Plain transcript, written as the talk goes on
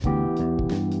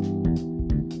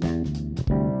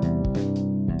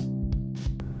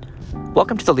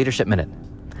Welcome to the Leadership Minute,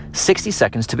 60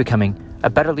 seconds to becoming a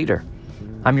better leader.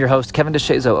 I'm your host, Kevin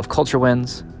DeShazo of Culture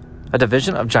Wins, a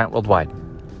division of Giant Worldwide.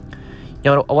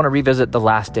 I want to revisit The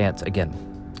Last Dance again,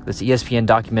 this ESPN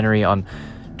documentary on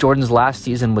Jordan's last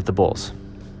season with the Bulls.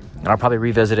 And I'll probably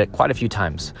revisit it quite a few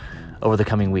times over the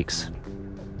coming weeks.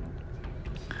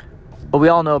 But we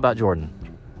all know about Jordan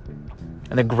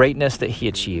and the greatness that he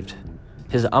achieved,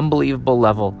 his unbelievable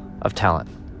level of talent.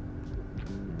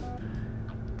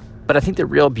 But I think the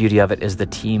real beauty of it is the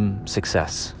team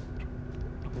success,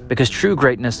 because true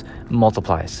greatness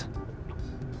multiplies.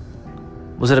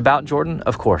 Was it about Jordan?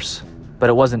 Of course, but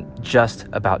it wasn't just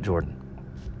about Jordan.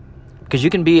 Because you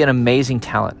can be an amazing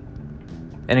talent,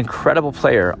 an incredible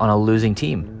player on a losing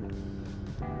team.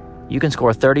 You can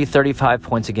score 30, 35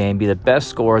 points a game, be the best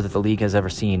scorer that the league has ever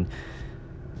seen,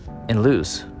 and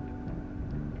lose.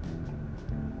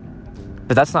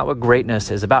 But that's not what greatness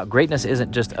is about. Greatness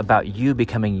isn't just about you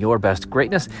becoming your best.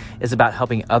 Greatness is about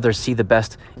helping others see the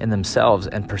best in themselves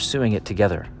and pursuing it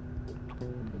together.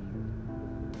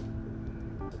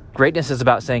 Greatness is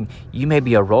about saying, you may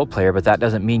be a role player, but that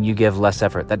doesn't mean you give less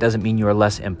effort. That doesn't mean you are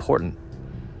less important.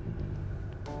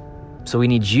 So we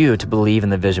need you to believe in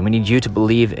the vision. We need you to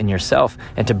believe in yourself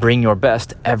and to bring your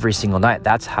best every single night.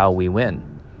 That's how we win.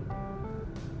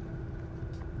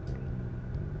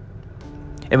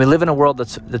 And we live in a world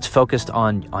that's focused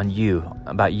on you,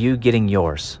 about you getting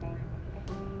yours.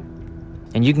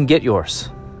 And you can get yours.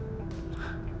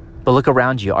 But look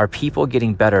around you. Are people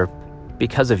getting better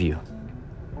because of you?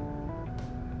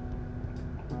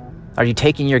 Are you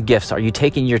taking your gifts? Are you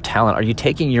taking your talent? Are you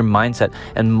taking your mindset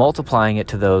and multiplying it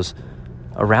to those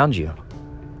around you?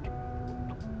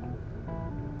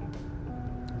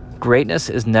 Greatness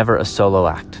is never a solo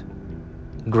act.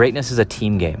 Greatness is a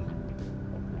team game.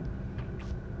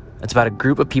 It's about a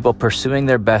group of people pursuing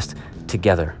their best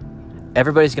together.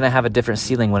 Everybody's going to have a different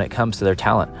ceiling when it comes to their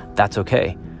talent. That's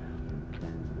okay.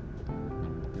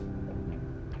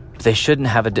 But they shouldn't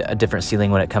have a different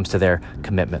ceiling when it comes to their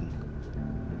commitment.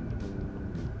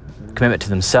 Commitment to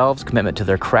themselves, commitment to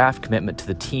their craft, commitment to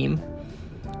the team,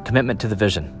 commitment to the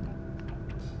vision.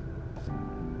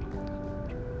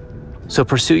 So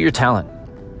pursue your talent.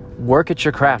 Work at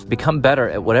your craft. Become better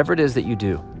at whatever it is that you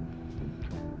do.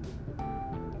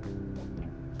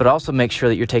 But also make sure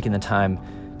that you're taking the time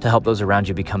to help those around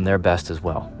you become their best as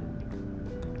well.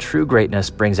 True greatness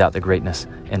brings out the greatness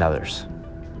in others.